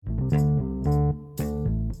Welcome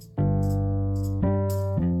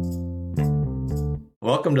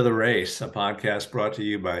to The Race, a podcast brought to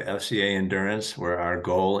you by FCA Endurance, where our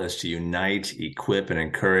goal is to unite, equip, and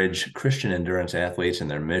encourage Christian endurance athletes in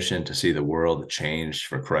their mission to see the world changed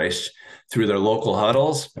for Christ through their local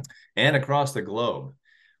huddles and across the globe.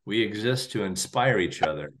 We exist to inspire each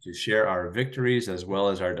other, to share our victories as well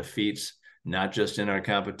as our defeats, not just in our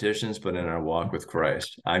competitions, but in our walk with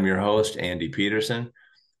Christ. I'm your host, Andy Peterson.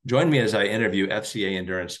 Join me as I interview FCA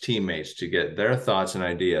Endurance teammates to get their thoughts and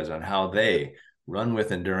ideas on how they run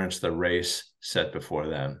with endurance the race set before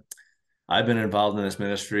them. I've been involved in this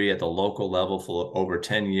ministry at the local level for over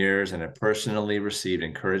 10 years and have personally received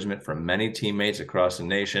encouragement from many teammates across the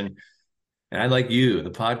nation. And I'd like you, the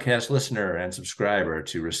podcast listener and subscriber,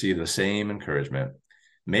 to receive the same encouragement.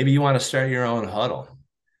 Maybe you want to start your own huddle,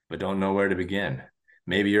 but don't know where to begin.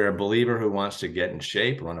 Maybe you're a believer who wants to get in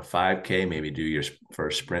shape, run a 5K, maybe do your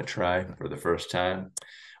first sprint try for the first time.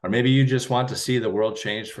 Or maybe you just want to see the world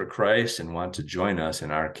changed for Christ and want to join us in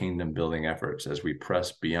our kingdom building efforts as we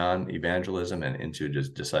press beyond evangelism and into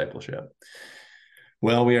discipleship.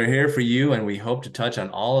 Well, we are here for you, and we hope to touch on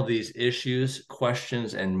all of these issues,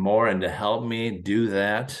 questions, and more. And to help me do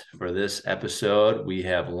that for this episode, we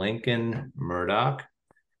have Linc Murdoch,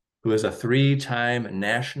 who is a 3-time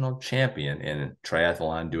national champion in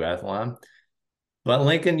triathlon, duathlon. But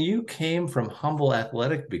Lincoln, you came from humble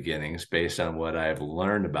athletic beginnings based on what I've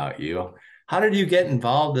learned about you. How did you get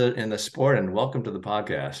involved in the sport? And welcome to the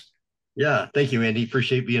podcast. Yeah, thank you, Andy.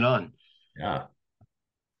 Appreciate being on. Yeah.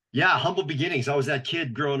 Yeah, humble beginnings. I was that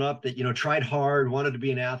kid growing up that, tried hard, wanted to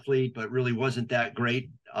be an athlete, but really wasn't that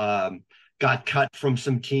great. Got cut from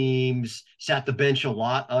some teams, sat the bench a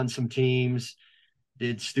lot on some teams,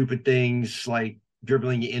 did stupid things like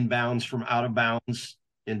dribbling inbounds from out of bounds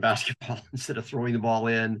in basketball instead of throwing the ball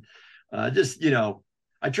in. I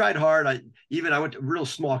tried hard. I went to a real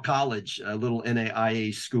small college, a little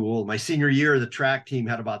NAIA school. My senior year, the track team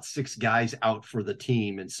had about 6 guys out for the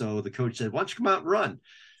team. And so the coach said, why don't you come out and run?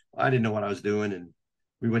 I didn't know what I was doing. And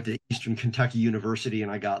we went to Eastern Kentucky University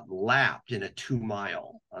and I got lapped in a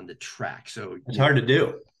 2-mile on the track. So it's hard to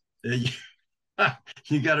do. You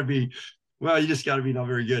just got to be not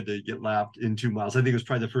very good to get lapped in 2 miles. I think it was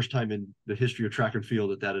probably the first time in the history of track and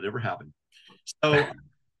field that had ever happened. So,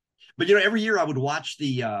 but every year I would watch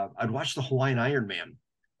the Hawaiian Ironman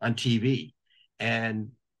on TV, and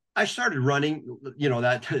I started running.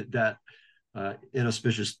 That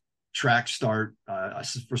inauspicious track start.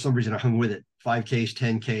 For some reason, I hung with it. 5Ks,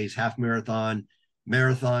 10Ks, half marathon,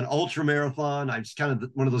 ultra marathon. I'm just kind of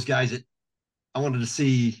one of those guys that I wanted to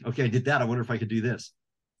see. Okay, I did that. I wonder if I could do this.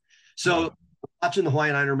 So watching the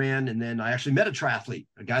Hawaiian Ironman, and then I actually met a triathlete,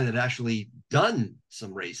 a guy that had actually done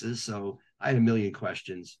some races. So I had a million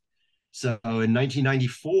questions. So in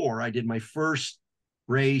 1994, I did my first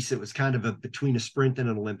race. It was kind of between a sprint and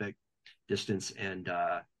an Olympic distance, and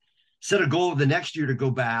set a goal the next year to go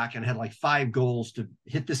back, and had like 5 goals to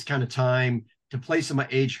hit this kind of time, to place in my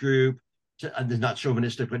age group, not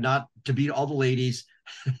chauvinistic, but not to beat all the ladies,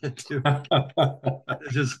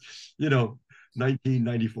 just,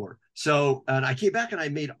 1994. So, and I came back and I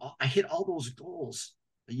hit all those goals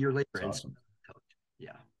a year later. Awesome.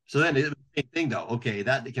 Yeah. So then it was the same thing though. Okay,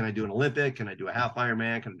 can I do an Olympic? Can I do a half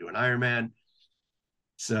Ironman? Can I do an Ironman?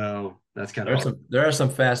 So that's kind of there are some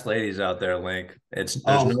fast ladies out there, Linc. There's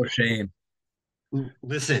no shame.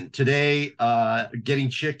 Listen, today getting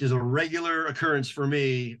chicked is a regular occurrence for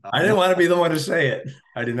me. I didn't want to be the one to say it.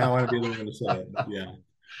 I did not want to be the one to say it. Yeah.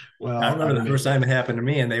 Well, I remember the first time it happened to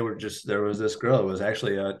me, and there was this girl. It was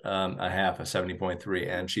actually a 70.3,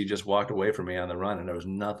 and she just walked away from me on the run, and there was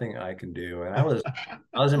nothing I can do. And I was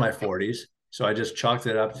in my 40s, so I just chalked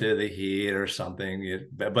it up to the heat or something.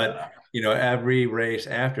 But every race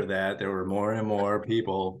after that, there were more and more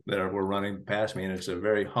people that were running past me, and it's a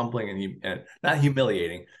very humbling and not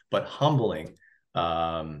humiliating, but humbling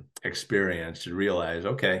experience to realize,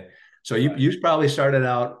 okay. So you probably started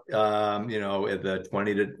out, at the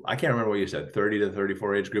 20 to, I can't remember what you said, 30 to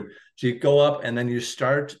 34 age group. So you go up and then you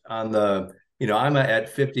start on the, I'm at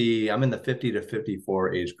 50, I'm in the 50 to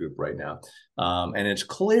 54 age group right now. And it's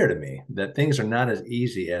clear to me that things are not as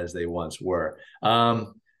easy as they once were. But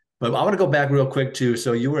I want to go back real quick too.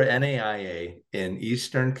 So you were NAIA in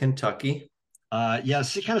Eastern Kentucky.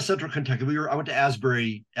 Yes, kind of central Kentucky. I went to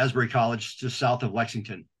Asbury College, just south of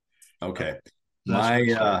Lexington. Okay.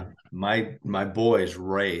 My boys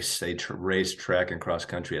race. They race track and cross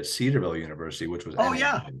country at Cedarville University, which was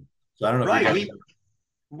yeah. So I don't know. Right,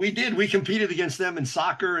 we did. We competed against them in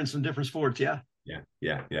soccer and some different sports. Yeah.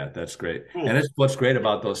 Yeah. That's great. And Cool. it's what's great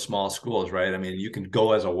about those small schools, right? I mean, you can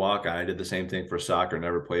go as a walk-on. I did the same thing for soccer,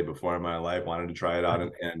 never played before in my life, wanted to try it out.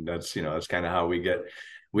 And that's, that's kind of how we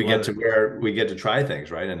Love get it. to where we get to try things,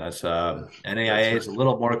 right? And that's That's NAIA right. is a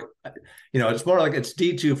little more, it's more like it's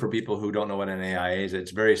D2 for people who don't know what NAIA is.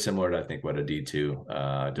 It's very similar to, I think, what a D2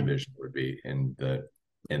 Mhm. division would be in the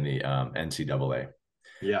NCAA.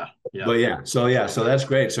 Yeah. Yeah. But so that's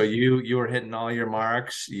great. So you were hitting all your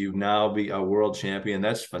marks. You now be a world champion.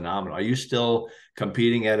 That's phenomenal. Are you still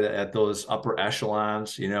competing at those upper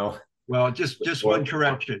echelons? Well, just one Or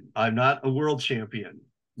correction. I'm not a world champion.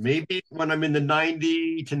 Maybe when I'm in the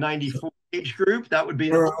 90 to 94 age group, that would be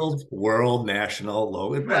an world, national,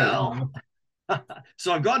 low. Right. well.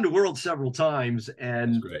 So I've gone to world several times, That's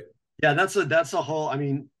and great. yeah, that's a whole. I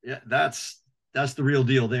mean, yeah, that's the real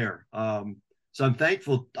deal there. So I'm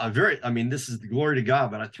thankful. I mean, this is the glory to God.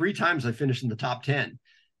 But 3 times I finished in the top 10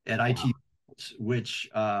 at Wow. IT, which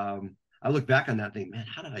I look back on that and think, man,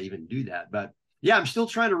 how did I even do that? But yeah, I'm still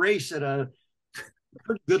trying to race at a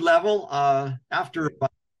pretty good level. After Great.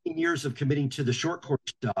 about 18 years of committing to the short course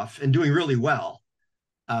stuff and doing really well.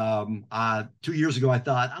 2 years ago, I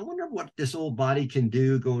thought, I wonder what this old body can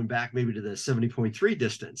do going back maybe to the 70.3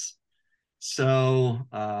 distance. So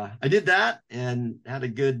I did that and had a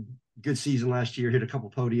good season last year, hit a couple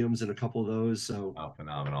podiums and a couple of those. So Oh,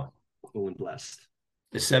 phenomenal. feeling blessed.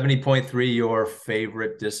 Is 70.3 your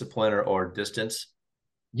favorite discipline or distance?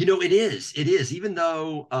 It is. It is. Even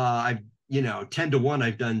though I've, 10 to 1,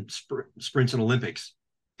 I've done sprints and Olympics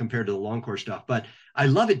compared to the long course stuff. But I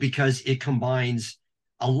love it because it combines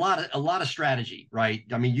a lot of strategy, right?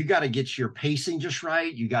 I mean, you got to get your pacing just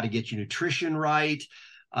right. You got to get your nutrition right.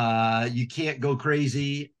 You can't go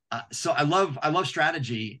crazy. So I love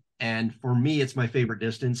strategy. And for me, it's my favorite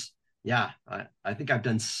distance. Yeah, I think I've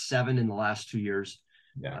done 7 in the last 2 years.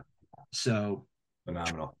 Yeah, So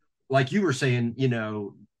phenomenal. like you were saying,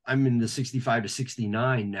 I'm in the 65 to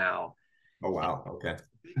 69 now. Oh, wow. Okay.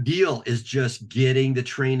 Deal is just getting the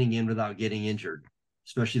training in without getting injured,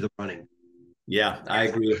 especially the running. Yeah, I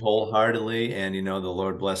agree wholeheartedly. And the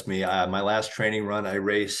Lord bless me. My last training run, I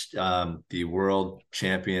raced the World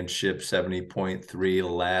Championship 70.3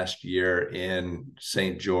 last year in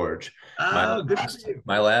St. George. My Oh, good for last you.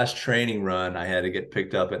 my last training run, I had to get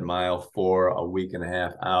picked up at mile 4 a week and a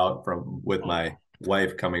half out from with my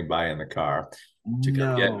wife coming by in the car to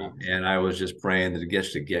come get me. No. And I was just praying that it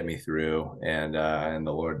gets to get me through. And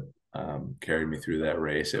the Lord carried me through that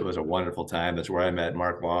race. It was a wonderful time. That's where I met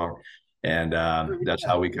Mark Long. And that's Yeah.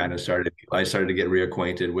 how we kind of started. I started to get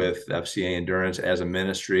reacquainted with FCA Endurance as a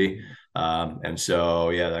ministry. And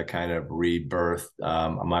so, yeah, that kind of rebirthed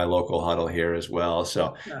my local huddle here as well.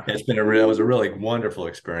 So Yeah. it was a really wonderful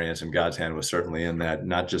experience. And God's hand was certainly in that,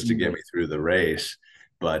 not just to get me through the race,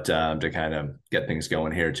 but to kind of get things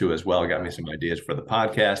going here too as well. Got me some ideas for the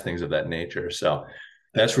podcast, things of that nature. So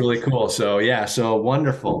that's Excellent. really cool. So yeah, so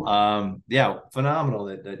wonderful. Yeah, phenomenal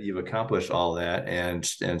that you've accomplished all that and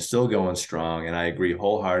still going strong. And I agree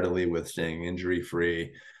wholeheartedly with staying injury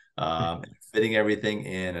free, fitting everything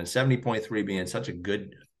in, and 70.3 being such a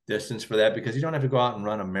good distance for that because you don't have to go out and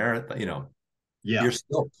run a marathon. You're Yeah.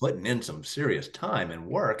 still putting in some serious time and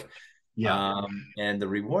work. Yeah. And the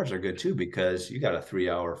rewards are good too because you got a 3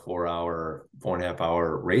 hour, 4 hour, 4.5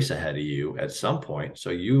 hour race ahead of you at some point.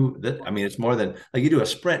 So I mean, it's more than like you do a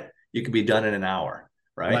sprint, you could be done in an hour,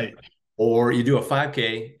 right? Right. Or you do a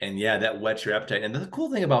 5K and yeah, that whets your appetite. And the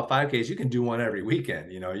cool thing about 5K is you can do one every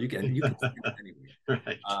weekend. You can sprint anywhere.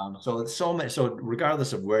 Right. So it's so much. So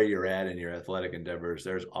regardless of where you're at in your athletic endeavors,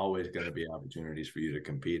 there's always going to be opportunities for you to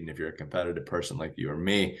compete. And if you're a competitive person like you or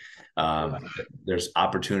me, Yeah. there's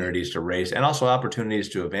opportunities to race and also opportunities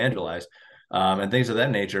to evangelize and things of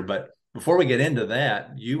that nature. But before we get into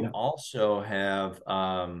that, you Yeah. also have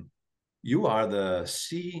you are the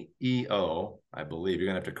CEO, I believe. You're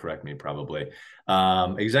gonna have to correct me probably.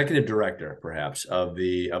 Executive director, perhaps, of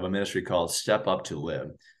a ministry called Step Up to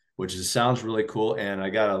Live, which sounds really cool. And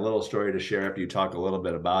I got a little story to share after you talk a little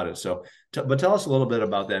bit about it. So, but tell us a little bit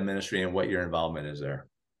about that ministry and what your involvement is there.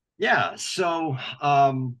 Yeah. So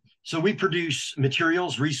we produce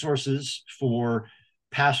materials, resources for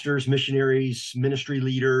pastors, missionaries, ministry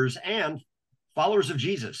leaders, and followers of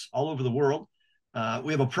Jesus all over the world.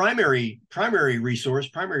 We have a primary resource,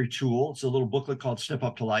 primary tool. It's a little booklet called Step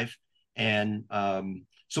Up to Life. And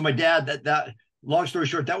so my dad, that long story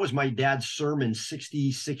short, that was my dad's sermon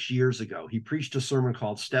 66 years ago. He preached a sermon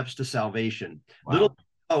called Steps to Salvation. Wow.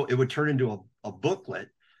 It would turn into a booklet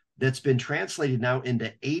that's been translated now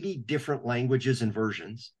into 80 different languages and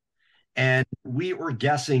versions. And we were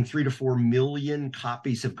guessing 3 to 4 million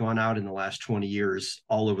copies have gone out in the last 20 years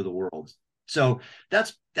all over the world. So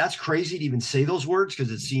that's crazy to even say those words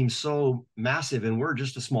because it seems so massive, and we're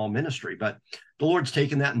just a small ministry. But the Lord's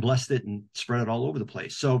taken that and blessed it and spread it all over the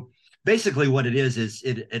place. So basically, what it is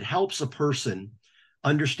it helps a person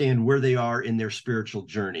understand where they are in their spiritual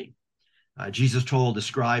journey. Jesus told a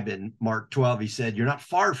scribe in Mark 12, he said, "You're not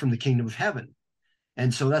far from the kingdom of heaven."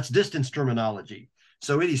 And so that's distance terminology.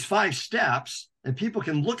 So in these 5 steps, and people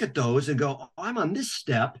can look at those and go, oh, I'm on this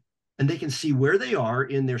step, and they can see where they are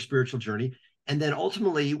in their spiritual journey. And then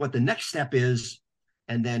ultimately what the next step is,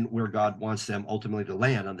 and then where God wants them ultimately to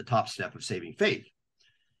land on the top step of saving faith.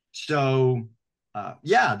 So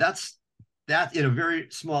yeah, that's that in a very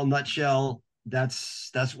small nutshell.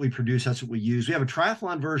 That's what we produce. That's what we use. We have a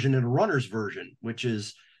triathlon version and a runner's version, which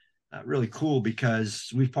is really cool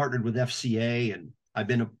because we've partnered with FCA, and I've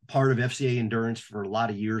been a part of FCA Endurance for a lot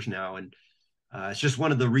of years now. And it's just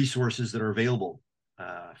one of the resources that are available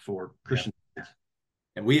for Christians. Yeah.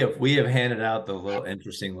 And we have handed out the little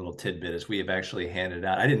interesting little tidbit as we have actually handed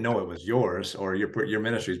out. I didn't know it was yours or your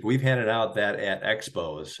ministries, but we've handed out that at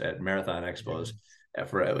expos, at marathon expos,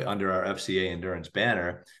 for under our FCA Endurance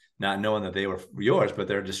banner, not knowing that they were yours, but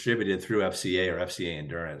they're distributed through FCA or FCA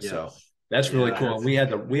Endurance. Yes. So that's really cool. And we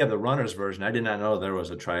have the runners version. I did not know there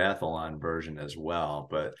was a triathlon version as well,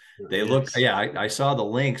 but they look, I saw the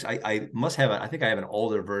links. I must have I think I have an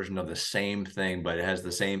older version of the same thing, but it has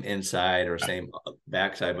the same inside or same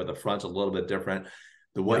backside, but the front's a little bit different.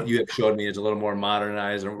 What you have showed me is a little more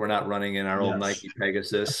modernized, and we're not running in our old Nike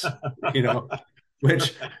Pegasus,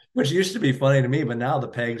 which used to be funny to me, but now the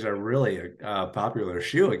pegs are really a popular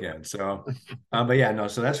shoe again. So, but yeah, no,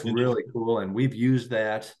 so that's really cool. And we've used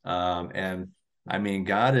that. And I mean,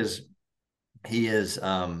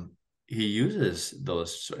 he uses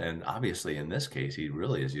those. And obviously in this case, he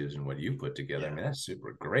really is using what you put together. I mean, that's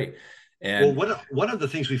super great. And one of the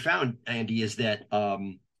things we found, Andy, is that,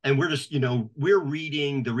 and we're just, we're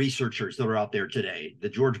reading the researchers that are out there today, the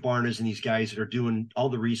George Barnas and these guys that are doing all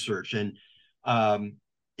the research. And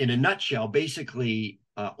in a nutshell, basically,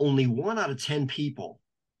 only 1 out of 10 people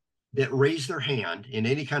that raise their hand in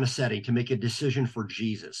any kind of setting to make a decision for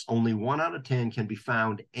Jesus, only 1 out of 10 can be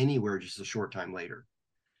found anywhere just a short time later.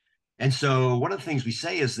 And so one of the things we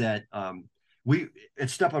say is that we at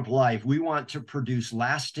Step Up Life, we want to produce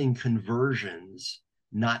lasting conversions,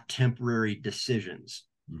 not temporary decisions.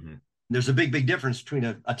 Mm-hmm. There's a big difference between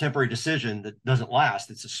a temporary decision that doesn't last.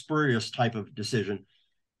 It's a spurious type of decision,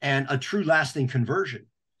 and a true lasting conversion.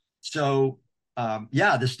 So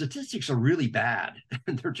the statistics are really bad.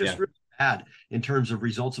 They're just really bad in terms of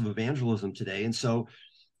results of evangelism today. And so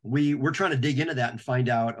we're trying to dig into that and find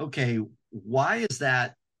out, okay, why is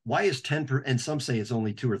that? Why is 10%? And some say it's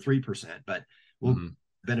only 2 or 3%, but we'll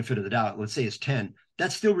benefit of the doubt. Let's say it's 10.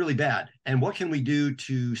 That's still really bad. And what can we do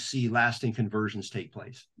to see lasting conversions take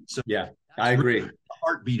place? So I agree. Really the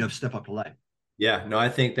heartbeat of Step Up to Life. Yeah, no, I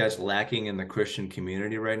think that's lacking in the Christian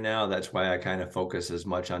community right now. That's why I kind of focus as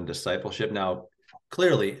much on discipleship. Now,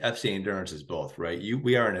 clearly, FCA Endurance is both, right?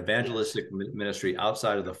 We are an evangelistic ministry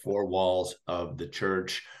outside of the 4 walls of the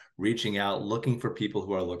church, reaching out, looking for people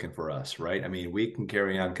who are looking for us, right? I mean, we can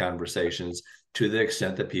carry on conversations to the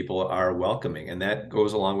extent that people are welcoming, and that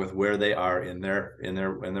goes along with where they are in their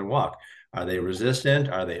walk. Are they resistant?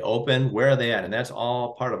 Are they open? Where are they at? And that's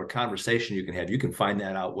all part of a conversation you can have. You can find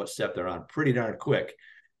that out what step they're on pretty darn quick.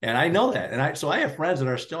 And I know that. And so I have friends that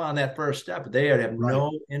are still on that first step. They have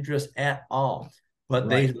no interest at all. But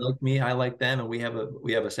they like me, I like them, and we have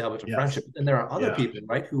established a friendship. And there are other people,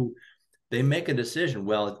 right, who they make a decision.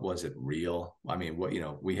 Well, was it real? I mean,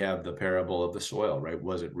 we have the parable of the soil, right?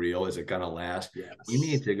 Was it real? Is it going to last? Yes. We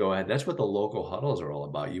need to go ahead. That's what the local huddles are all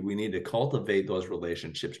about. We need to cultivate those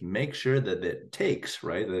relationships, make sure that it takes,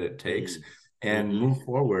 right? That it takes and move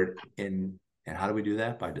forward. And how do we do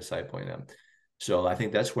that? By discipling them. So I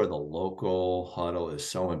think that's where the local huddle is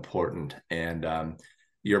so important. And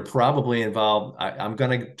you're probably involved. I'm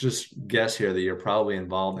going to just guess here that you're probably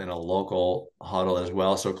involved in a local huddle as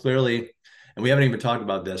well. So clearly, and we haven't even talked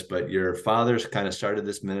about this, but your father's kind of started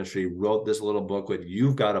this ministry, wrote this little booklet.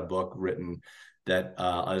 You've got a book written that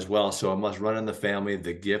as well. So it must run in the family,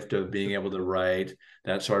 the gift of being able to write,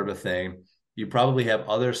 that sort of a thing. You probably have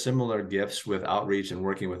other similar gifts with outreach and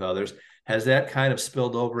working with others. Has that kind of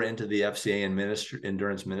spilled over into the FCA and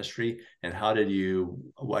Endurance ministry? And are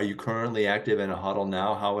you currently active in a huddle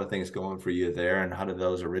now? How are things going for you there? And how did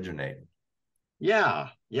those originate? Yeah.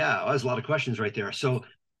 There's a lot of questions right there. So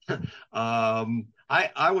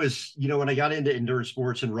I was, when I got into endurance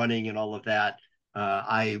sports and running and all of that,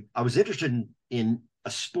 I was interested in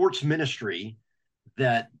a sports ministry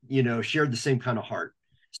that, shared the same kind of heart.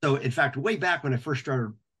 So in fact, way back when I first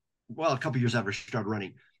started, a couple of years after I started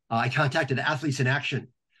running, I contacted Athletes in Action,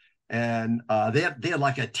 and they had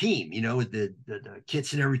like a team, with the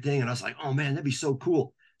kits and everything. And I was like, oh man, that'd be so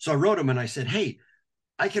cool. So I wrote them and I said, hey,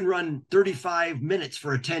 I can run 35 minutes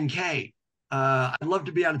for a 10K. I'd love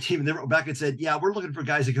to be on a team. And they wrote back and said, yeah, we're looking for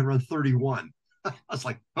guys that can run 31. I was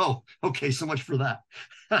like, oh, okay, so much for that.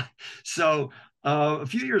 So a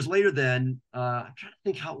few years later, then I'm trying to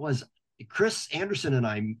think how it was. Chris Anderson and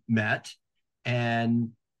I met, and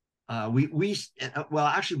well,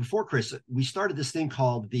 actually, before Chris, we started this thing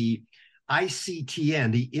called the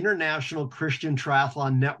ICTN, the International Christian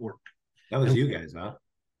Triathlon Network. That was you guys, huh?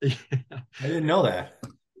 I didn't know that.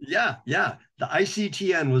 Yeah, yeah. The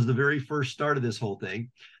ICTN was the very first start of this whole thing.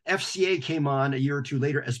 FCA came on a year or two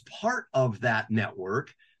later as part of that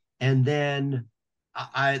network. And then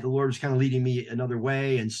the Lord was kind of leading me another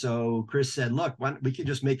way. And so Chris said, look, we could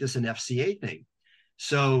just make this an FCA thing.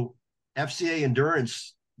 So FCA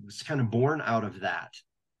Endurance was kind of born out of that,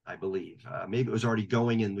 I believe. Maybe it was already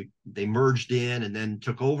going and they merged in and then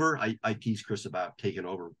took over. I tease Chris about taking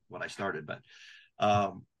over what I started, but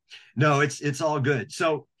no, it's all good.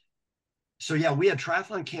 So yeah, we had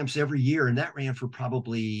triathlon camps every year, and that ran for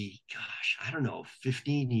probably, gosh, I don't know,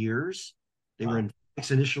 15 years. They were in Phoenix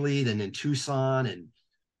initially, then in Tucson,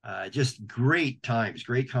 and just great times,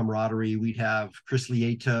 great camaraderie. We'd have Chris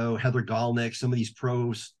Lieto, Heather Galnick, some of these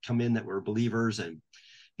pros come in that were believers and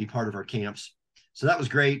be part of our camps. So that was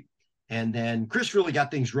great. And then Chris really got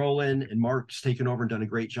things rolling, and Mark's taken over and done a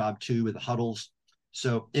great job too with the huddles.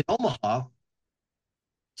 So in Omaha,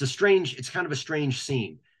 it's kind of a strange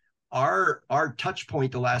scene. Our touch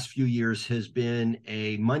point the last few years has been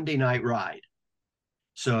a Monday night ride.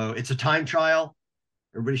 So it's a time trial.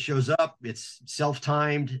 Everybody shows up. It's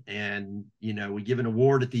self-timed, and we give an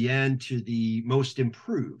award at the end to the most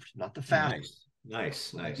improved, not the fastest.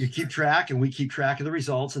 Nice. You keep track, and we keep track of the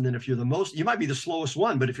results. And then if you're the most, you might be the slowest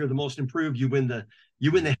one, but if you're the most improved, you win the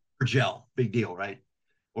gel. Big deal, right?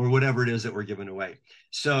 Or whatever it is that we're giving away.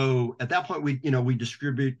 So at that point, we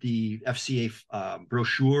distribute the FCA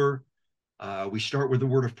brochure. We start with the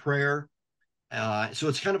word of prayer. So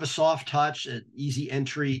it's kind of a soft touch, an easy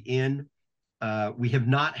entry in. We have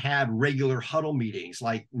not had regular huddle meetings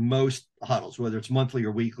like most huddles, whether it's monthly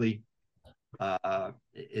or weekly.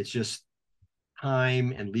 It's just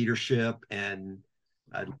time and leadership and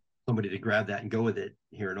somebody to grab that and go with it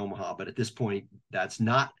here in Omaha. But at this point, that's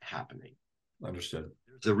not happening. Understood.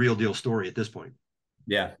 It's a real deal story at this point.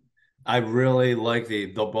 Yeah. I really like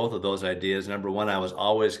both of those ideas. Number one, I was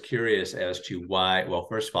always curious as to why. Well,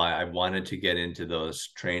 first of all, I wanted to get into those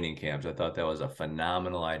training camps. I thought that was a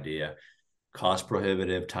phenomenal idea. Cost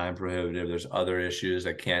prohibitive, time prohibitive. There's other issues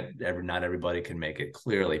that not everybody can make it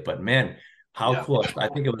clearly. But man, how cool. I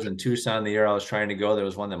think it was in Tucson the year I was trying to go. There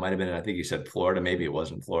was one that might have been I think you said Florida. Maybe it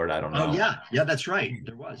wasn't Florida. I don't know. Oh, yeah. Yeah, that's right.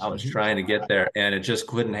 There was. I was trying to get there, and it just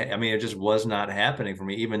couldn't. It just was not happening for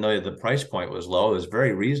me, even though the price point was low. It was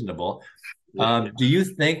very reasonable. Do you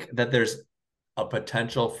think that there's a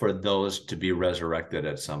potential for those to be resurrected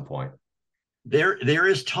at some point? There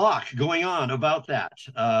is talk going on about that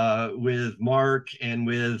with Mark and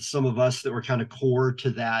with some of us that were kind of core to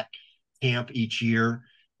that camp each year.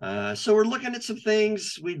 So we're looking at some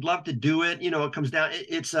things. We'd love to do it. It comes down.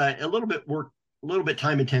 It's a little bit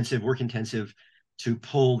time intensive, work intensive to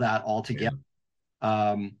pull that all together.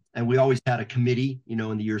 Yeah. And we always had a committee, in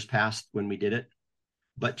the years past when we did it.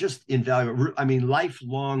 But just invaluable.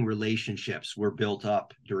 Lifelong relationships were built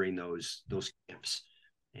up during those camps,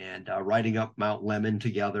 and riding up Mount Lemmon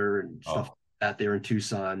together and stuff like that there in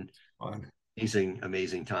Tucson. Fun.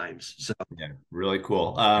 Amazing times. So yeah, really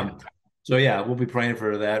cool. So yeah, we'll be praying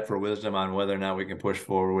for that, for wisdom on whether or not we can push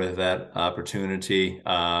forward with that opportunity,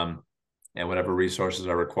 and whatever resources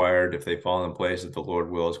are required, if they fall in place, if the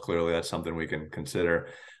Lord wills, clearly that's something we can consider.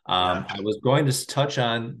 I was going to touch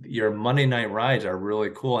on your Monday night rides are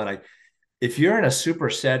really cool. And if you're in a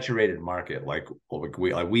super saturated market, like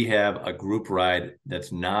we have a group ride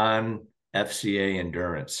that's non-FCA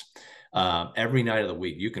endurance, every night of the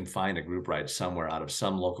week, you can find a group ride somewhere out of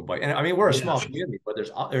some local bike. And we're a small community, but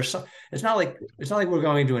there's some, it's not like we're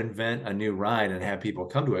going to invent a new ride and have people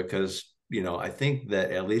come to it. Cause I think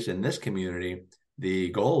that at least in this community, the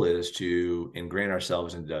goal is to ingrain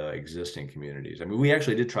ourselves into existing communities. We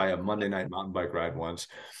actually did try a Monday night mountain bike ride once.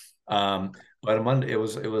 But it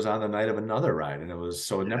was on the night of another ride, and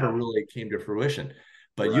it never really came to fruition.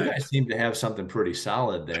 But you guys seem to have something pretty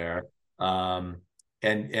solid there. And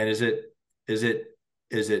is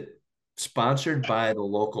it sponsored by the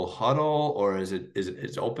local huddle, or is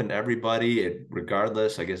it open to everybody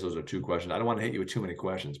regardless? I guess those are two questions. I don't want to hit you with too many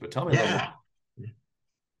questions, but tell me a little bit.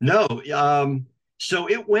 No. So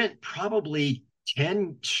it went probably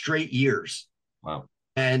 10 straight years. Wow.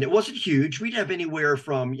 And it wasn't huge. We'd have anywhere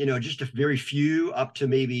from, just a very few up to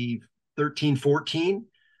maybe 13, 14.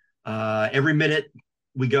 Every minute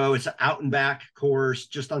we go, it's an out and back course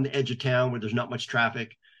just on the edge of town where there's not much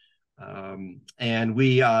traffic. And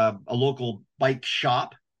a local bike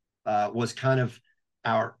shop was kind of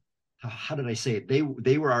our, how did I say it?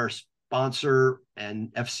 They were our sponsor,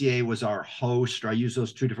 and FCA was our host, or I use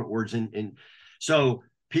those two different words. So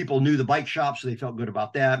people knew the bike shop, so they felt good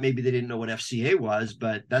about that. Maybe they didn't know what FCA was,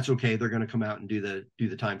 but that's okay. They're going to come out and do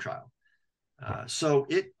the time trial.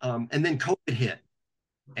 And then COVID hit.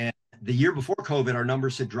 And the year before COVID, our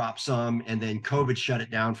numbers had dropped some, and then COVID shut it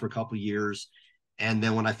down for a couple of years. And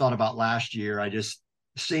then when I thought about last year,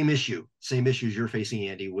 same issues you're facing,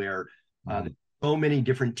 Andy, where so many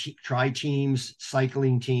different tri teams,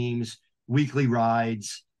 cycling teams, weekly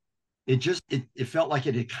rides. It felt like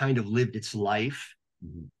it had kind of lived its life.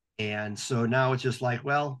 Mm-hmm. And so now it's just like,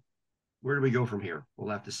 well, where do we go from here? We'll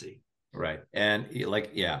have to see. Right. And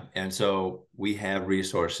And so we have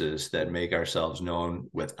resources that make ourselves known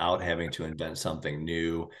without having to invent something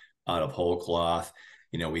new out of whole cloth.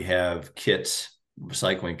 We have kits,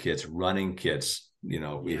 cycling kits, running kits,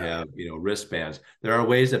 we have, wristbands. There are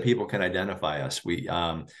ways that people can identify us. We,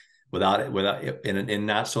 without in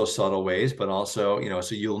not so subtle ways, but also,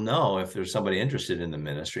 so you'll know if there's somebody interested in the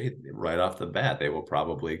ministry right off the bat. They will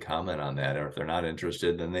probably comment on that, or if they're not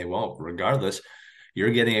interested, then they won't. Regardless,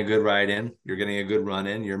 you're getting a good ride in, you're getting a good run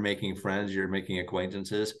in, you're making friends, you're making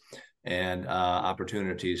acquaintances and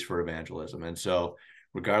opportunities for evangelism. And so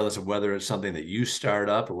regardless of whether it's something that you start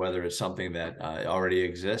up or whether it's something that already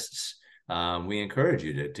exists, we encourage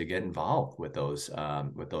you to get involved with those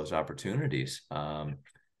opportunities.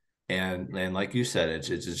 And like you said,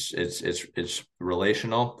 it's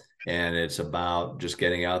relational, and it's about just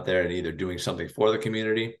getting out there and either doing something for the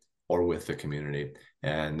community or with the community.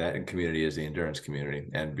 And that community is the endurance community,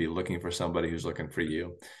 and be looking for somebody who's looking for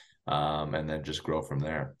you, and then just grow from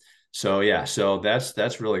there. So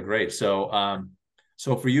that's really great. So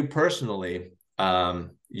for you personally,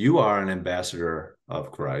 you are an ambassador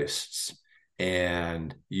of Christ's,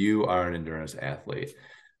 and you are an endurance athlete.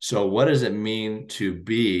 So what does it mean to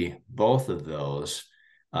be both of those,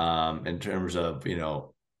 in terms of,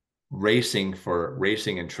 racing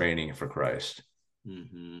and training for Christ?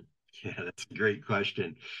 Mm-hmm. Yeah, that's a great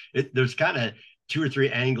question. There's kind of two or three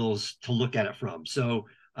angles to look at it from. So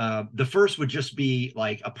the first would just be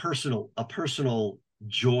like a personal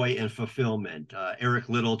joy and fulfillment. Eric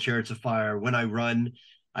Little, Chariots of Fire. When I run,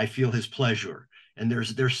 I feel His pleasure. And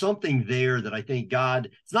there's something there that I think God.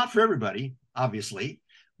 It's not for everybody, obviously,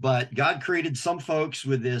 but God created some folks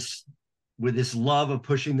with this love of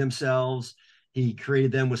pushing themselves. He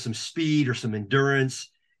created them with some speed or some endurance.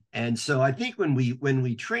 And so I think when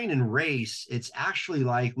we train and race, it's actually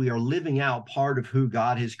like we are living out part of who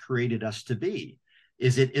God has created us to be.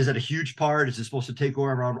 Is it a huge part? Is it supposed to take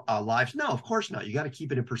over our lives? No, of course not. You got to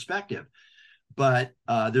keep it in perspective. But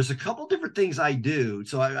there's a couple different things I do.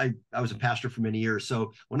 So I was a pastor for many years.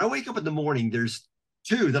 So when I wake up in the morning, there's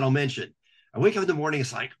two that I'll mention. I wake up in the morning,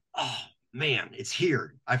 it's like, oh man, it's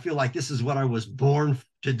here. I feel like this is what I was born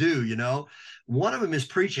to do. One of them is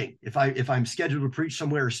preaching. If I'm scheduled to preach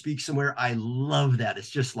somewhere or speak somewhere, I love that. It's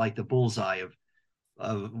just like the bullseye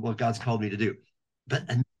of what God's called me to do. But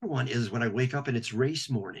another one is when I wake up and it's race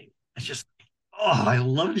morning. It's just, oh, I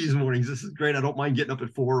love these mornings. This is great. I don't mind getting up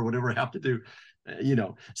at 4 or whatever I have to do,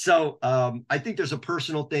 So I think there's a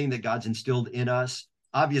personal thing that God's instilled in us.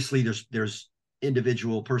 Obviously, there's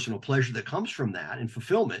individual personal pleasure that comes from that and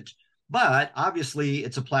fulfillment. But obviously,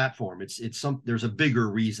 it's a platform. There's a bigger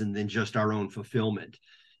reason than just our own fulfillment,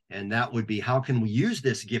 and that would be how can we use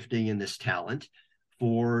this gifting and this talent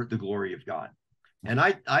for the glory of God. And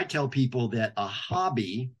I tell people that a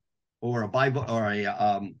hobby or a Bible or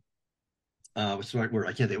what's the right word?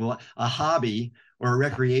 I can't think. Well, a hobby or a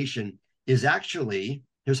recreation is actually,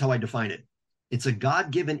 here's how I define it. It's a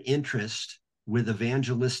God-given interest with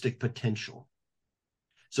evangelistic potential.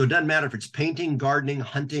 So it doesn't matter if it's painting, gardening,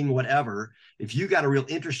 hunting, whatever. If you got a real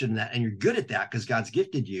interest in that and you're good at that because God's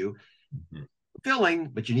gifted you, fulfilling,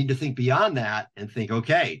 but you need to think beyond that and think,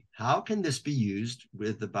 okay, how can this be used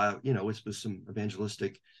with some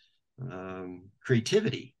evangelistic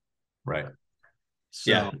creativity? Right.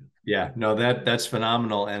 So, yeah. No, that's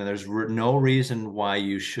phenomenal. And there's no reason why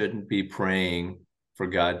you shouldn't be praying for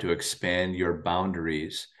God to expand your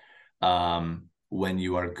boundaries, when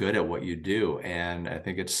you are good at what you do. And I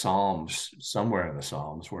think it's somewhere in the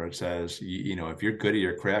Psalms where it says, if you're good at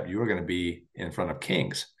your craft, you are going to be in front of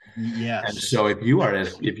kings. Yes. And so if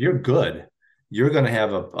you're good, you're going to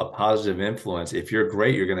have a positive influence. If you're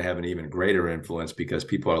great, you're going to have an even greater influence because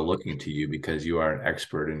people are looking to you because you are an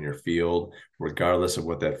expert in your field, regardless of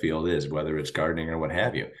what that field is, whether it's gardening or what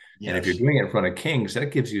have you. And if you're Yes. doing it in front of kings,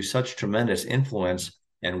 that gives you such tremendous influence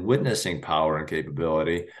and witnessing power and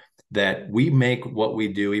capability that we make what we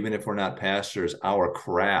do, even if we're not pastors, our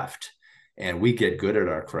craft, and we get good at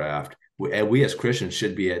our craft. We as Christians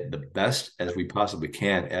should be at the best as we possibly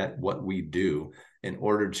can at what we do in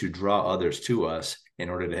order to draw others to us, in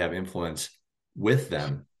order to have influence with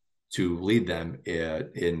them, to lead them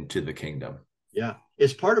into the kingdom. Yeah.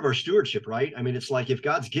 It's part of our stewardship, right? I mean, it's like if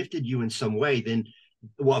God's gifted you in some way, then,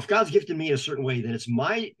 well, if God's gifted me in a certain way, then it's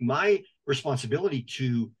my responsibility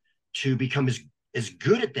to become as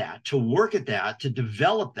good at that, to work at that, to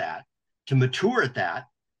develop that, to mature at that,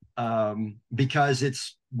 because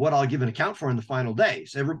it's what I'll give an account for in the final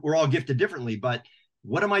days. We're all gifted differently, but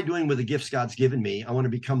what am I doing with the gifts God's given me? I want to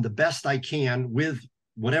become the best I can with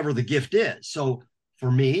whatever the gift is. So for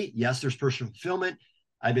me, yes, there's personal fulfillment.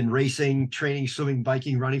 I've been racing, training, swimming,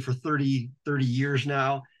 biking, running for 30 years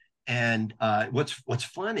now. And what's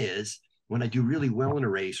fun is when I do really well in a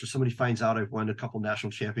race or somebody finds out I've won a couple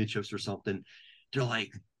national championships or something, they're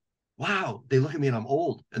like, wow, they look at me and I'm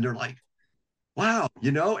old and they're like, wow,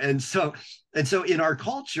 and so in our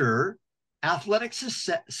culture, athletic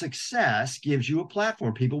success gives you a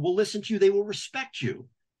platform. People will listen to you, they will respect you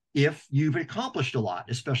if you've accomplished a lot,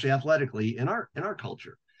 especially athletically in our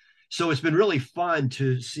culture. So it's been really fun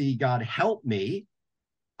to see God help me.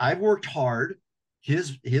 I've worked hard.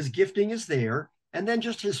 His gifting is there, and then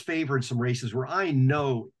just his favor in some races where I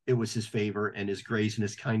know it was his favor and his grace and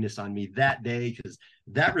his kindness on me that day, because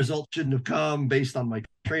that result shouldn't have come based on my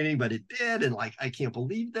training, but it did. And like, I can't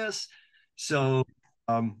believe this. So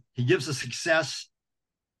he gives us success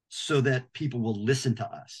so that people will listen to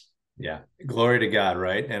us. Yeah, glory to God,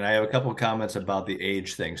 right? And I have a couple of comments about the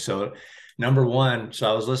age thing. So, number one, so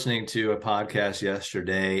I was listening to a podcast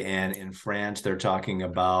yesterday, and in France, they're talking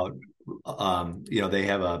about, they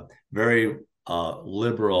have a very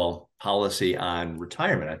liberal policy on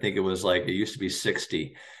retirement. I think it was like it used to be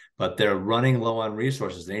 60, but they're running low on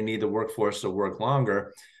resources. They need the workforce to work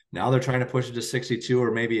longer. Now they're trying to push it to 62,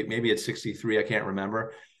 or maybe it's 63. I can't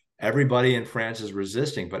remember. Everybody in France is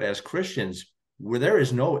resisting, but as Christians, where there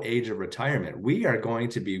is no age of retirement, we are going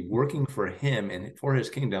to be working for him and for his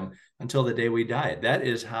kingdom until the day we die. That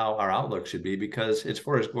is how our outlook should be, because it's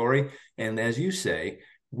for his glory. And as you say,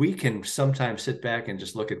 we can sometimes sit back and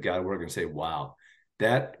just look at God work and say, wow,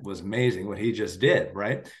 that was amazing what he just did,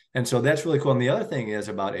 right? And so that's really cool. And the other thing is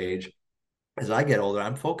about age, as I get older,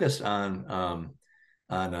 I'm focused on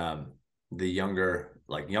the younger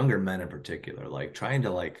men in particular, like trying to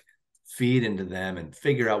like feed into them and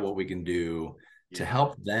figure out what we can do to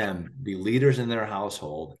help them be leaders in their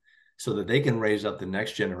household so that they can raise up the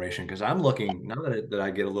next generation. Because I'm looking, now that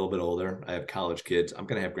I get a little bit older, I have college kids, I'm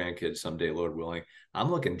going to have grandkids someday, Lord willing.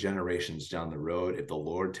 I'm looking generations down the road. If the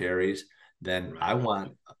Lord tarries, then I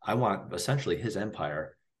want essentially his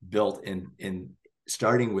empire built in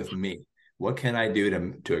starting with me. What can I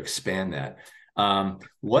do to expand that?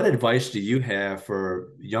 What advice do you have for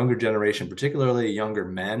younger generation, particularly younger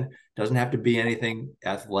men? Doesn't have to be anything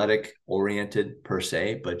athletic oriented per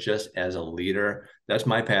se, but just as a leader. That's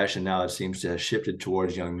my passion now. It seems to have shifted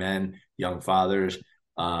towards young men, young fathers.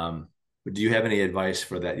 Do you have any advice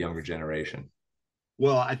for that younger generation?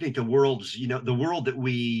 Well, I think the world that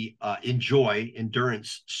we enjoy,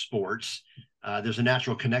 endurance sports, there's a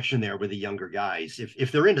natural connection there with the younger guys.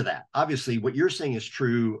 If they're into that, obviously what you're saying is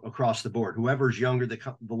true across the board. Whoever's younger that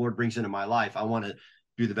the Lord brings into my life, I want to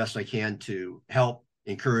do the best I can to help,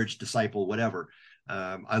 encourage, disciple, whatever.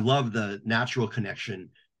 I love the natural connection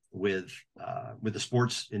with the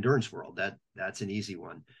sports endurance world. That's an easy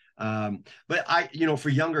one. But for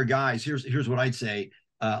younger guys, here's what I'd say.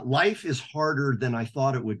 Life is harder than I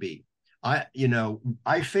thought it would be.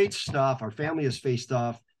 I faced stuff. Our family has faced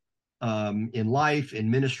stuff in life, in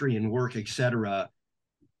ministry, in work, etc.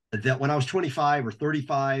 That when I was 25 or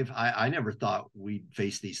 35, I never thought we'd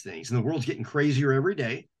face these things. And the world's getting crazier every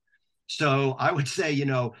day. So I would say,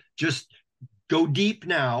 just go deep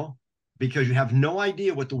now, because you have no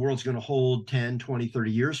idea what the world's going to hold 10, 20,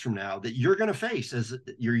 30 years from now that you're going to face. As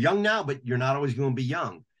you're young now, but you're not always going to be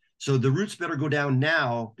young. So the roots better go down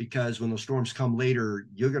now, because when those storms come later,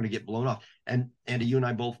 you're going to get blown off. And Andy, you and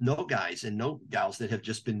I both know guys and know gals that have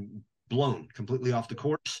just been blown completely off the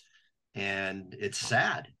course, and it's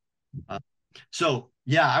sad. So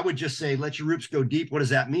yeah, I would just say, let your roots go deep. What does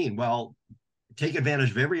that mean? Well, take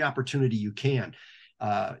advantage of every opportunity you can.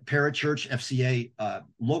 Parachurch, FCA,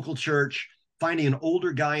 local church, finding an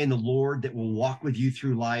older guy in the Lord that will walk with you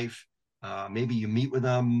through life. Maybe you meet with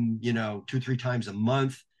them, 2, 3 times a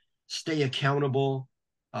month. Stay accountable.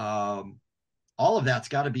 Um, all of that's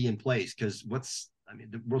got to be in place because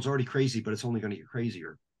the world's already crazy, but it's only going to get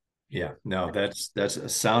crazier. Yeah, no, that's a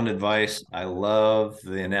sound advice. I love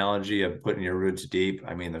the analogy of putting your roots deep.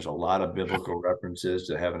 I mean, there's a lot of biblical references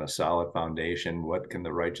to having a solid foundation. What can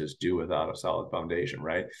the righteous do without a solid foundation,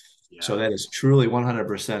 right? So Yeah. that is truly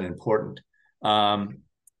 100% important. Um,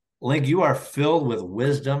 Linc, you are filled with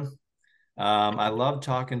wisdom. I love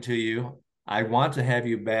talking to you. I want to have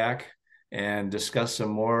you back and discuss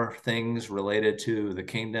some more things related to the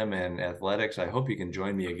kingdom and athletics. I hope you can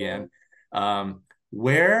join me again.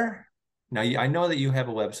 Where now I know that you have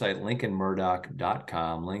a website,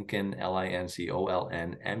 lincolnmurdoch.com, Lincoln,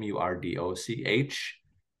 LincolnMurdoch.com.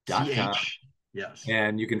 CH. Yes.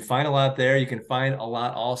 And you can find a lot there. You can find a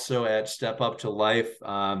lot also at Step Up to Life,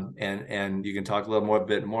 and you can talk a little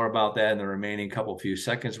bit more about that in the remaining few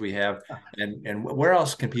seconds we have. And where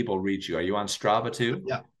else can people reach you? Are you on Strava too?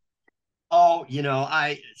 Yeah. Oh,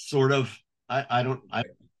 I sort of, I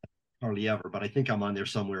hardly ever, but I think I'm on there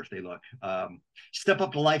somewhere if they look.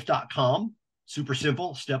 Stepuptolife.com, super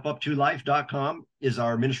simple. Stepuptolife.com is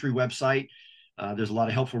our ministry website. There's a lot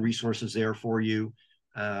of helpful resources there for you.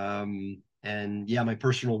 And yeah, my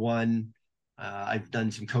personal one, I've done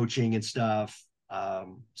some coaching and stuff.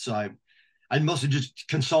 I'm mostly just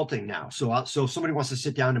consulting now. So if somebody wants to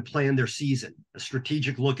sit down and plan their season, a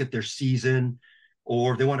strategic look at their season,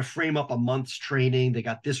 or if they want to frame up a month's training, they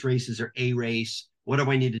got this race as their A race. What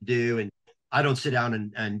do I need to do? And I don't sit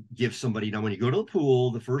down and give somebody, when you go to the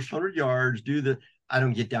pool, the first 100 yards, I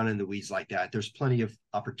don't get down in the weeds like that. There's plenty of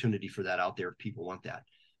opportunity for that out there if people want that.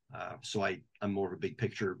 I'm more of a big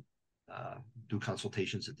picture, do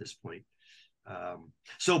consultations at this point.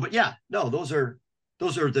 But yeah, no, those are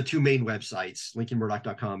the two main websites,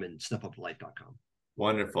 lincolnmurdoch.com and stepuptolife.com.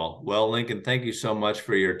 Wonderful. Well, Lincoln, thank you so much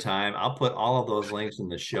for your time. I'll put all of those links in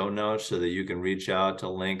the show notes so that you can reach out to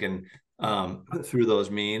Lincoln through those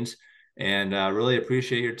means. And really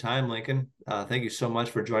appreciate your time, Lincoln. Thank you so much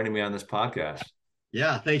for joining me on this podcast.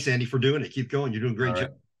 Yeah, thanks, Andy, for doing it. Keep going. You're doing a great All right.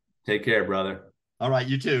 job. Take care, brother. All right,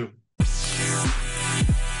 you too.